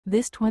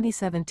This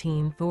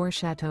 2017 Thor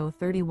CHATEAU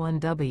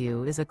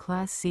 31W is a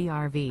Class C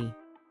RV.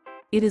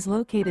 It is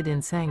located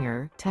in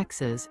Sanger,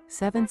 Texas,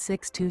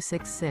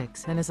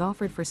 76266 and is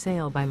offered for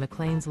sale by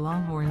McClain's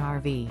Longhorn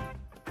RV.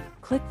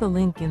 Click the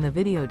link in the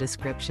video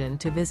description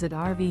to visit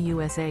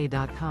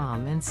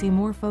RVUSA.com and see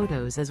more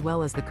photos as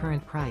well as the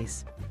current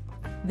price.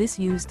 This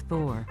used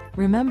Thor.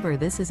 Remember,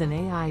 this is an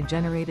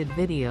AI-generated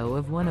video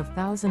of one of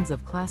thousands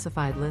of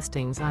classified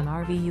listings on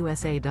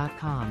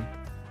RVUSA.com.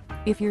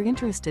 If you're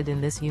interested in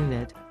this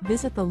unit,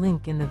 visit the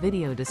link in the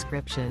video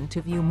description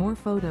to view more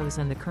photos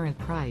and the current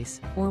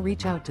price, or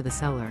reach out to the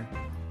seller.